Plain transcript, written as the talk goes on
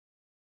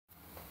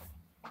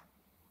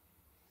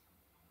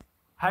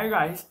Hi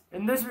guys,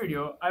 in this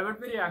video I would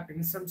be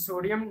reacting some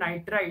sodium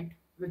nitrite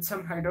with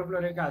some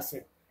hydrochloric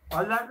acid.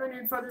 All that we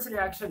need for this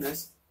reaction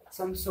is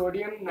some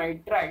sodium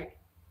nitrite,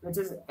 which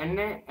is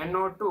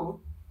NaNO2,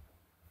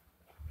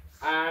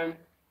 and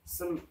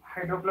some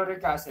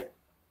hydrochloric acid.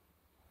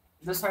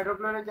 This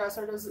hydrochloric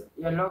acid is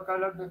yellow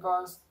color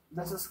because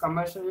this is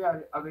commercially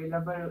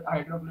available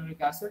hydrochloric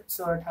acid,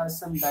 so it has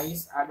some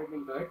dyes added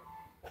into it.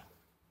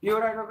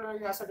 Pure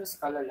hydrochloric acid is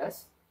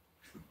colorless,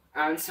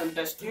 and some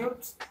test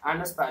tubes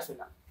and a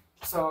spatula.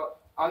 So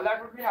all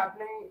that would be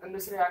happening in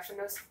this reaction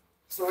is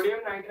sodium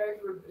nitrite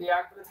would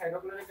react with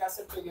hydrochloric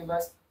acid to give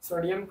us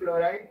sodium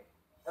chloride,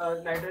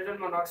 nitrogen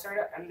monoxide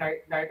and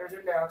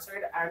nitrogen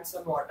dioxide and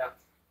some water.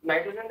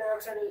 Nitrogen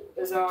dioxide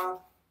is a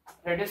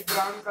reddish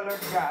brown colored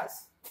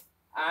gas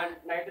and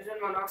nitrogen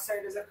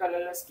monoxide is a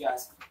colorless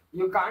gas.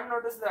 You can't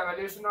notice the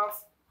evolution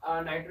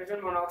of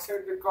nitrogen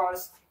monoxide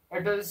because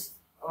it is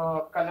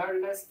a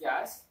colorless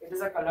gas. It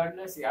is a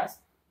colorless gas.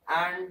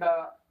 And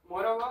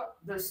moreover,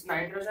 this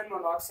nitrogen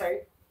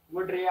monoxide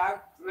would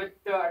react with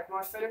the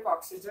atmospheric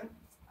oxygen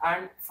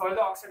and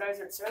further oxidize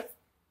itself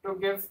to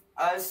give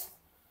us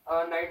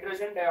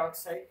nitrogen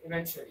dioxide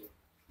eventually.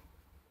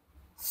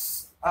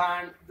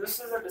 And this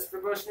is a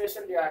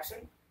disproportionation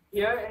reaction.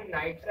 Here in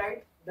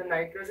nitrite, the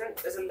nitrogen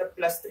is in the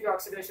 +3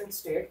 oxidation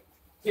state.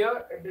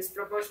 Here it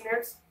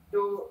disproportionates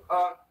to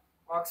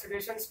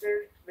oxidation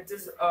state, which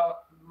is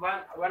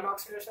one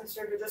oxidation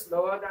state which is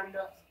lower than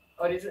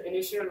the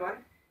initial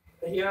one.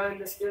 Here in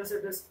this case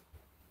it is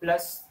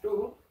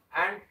 +2,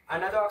 and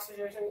another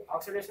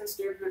oxidation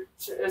state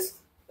which is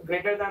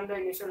greater than the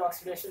initial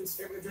oxidation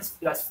state, which is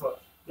 +4.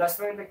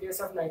 +4 in the case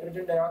of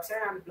nitrogen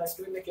dioxide and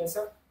 +2 in the case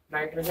of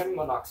nitrogen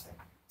monoxide.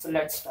 So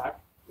let's start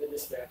with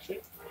this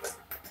reaction.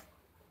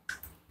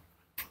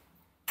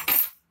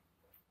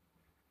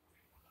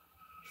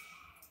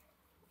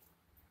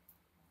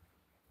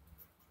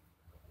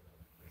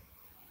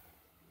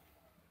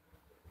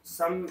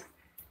 Some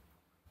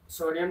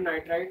sodium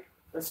nitrite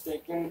is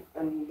taken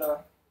into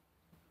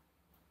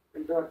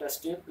a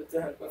test tube with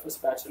the help of a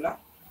spatula.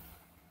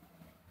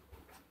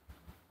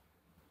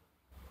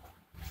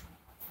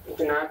 You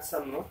can add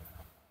some more.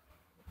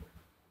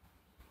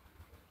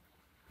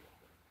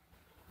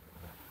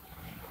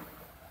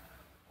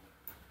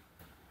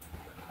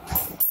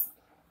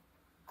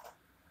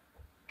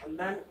 And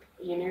then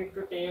you need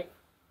to take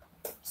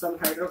some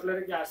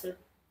hydrochloric acid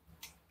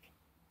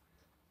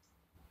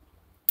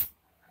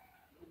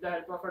with the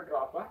help of a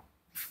dropper.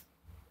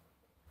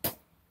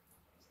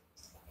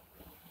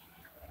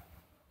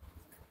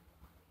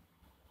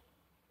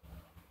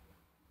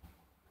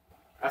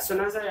 As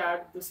soon as I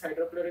add this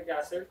hydrochloric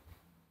acid,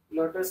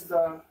 notice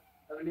the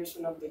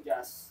evolution of the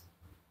gas,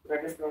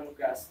 reddish brown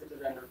gas, which is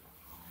NaNO2.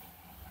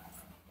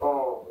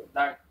 Oh,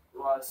 that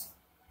was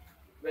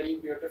very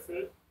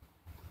beautiful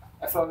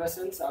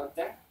effervescence out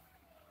there.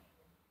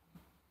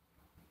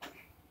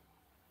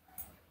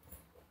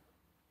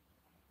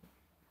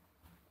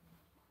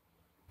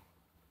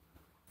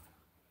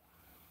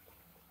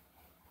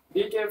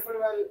 Be careful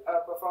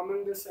while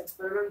performing this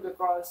experiment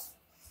because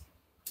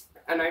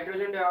a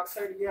nitrogen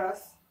dioxide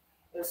gas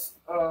is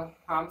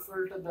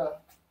harmful to the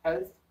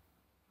health.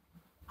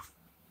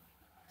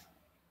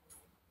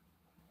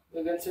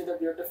 You can see the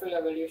beautiful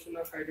evolution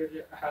of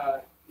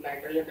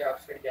nitrogen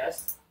dioxide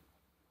gas.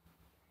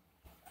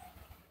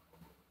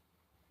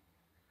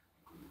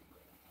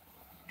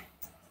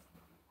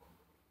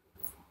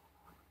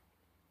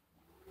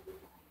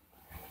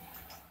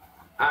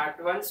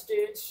 At one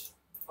stage,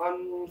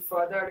 on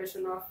further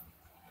addition of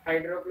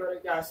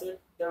hydrochloric acid,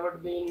 there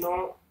would be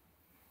no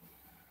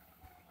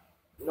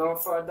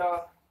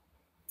further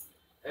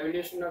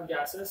evolution of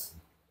gases.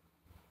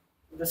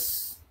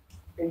 This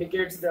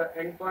indicates the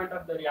end point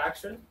of the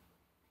reaction.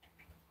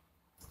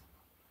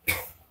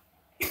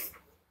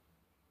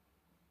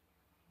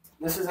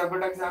 This is a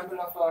good example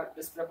of a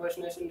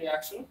disproportionation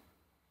reaction.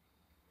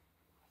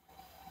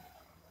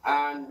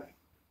 And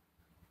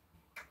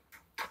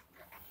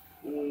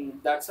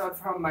that's all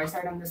from my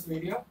side on this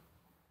video.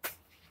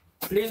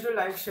 Please do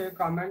like, share,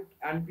 comment,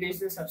 and please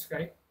do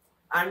subscribe.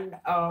 And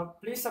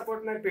please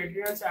support my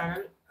Patreon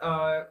channel,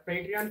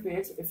 Patreon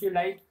page if you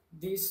like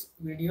these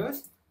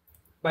videos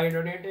by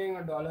donating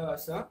 $1 or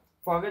so,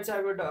 for which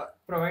I would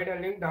provide a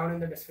link down in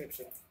the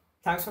description.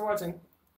 Thanks for watching.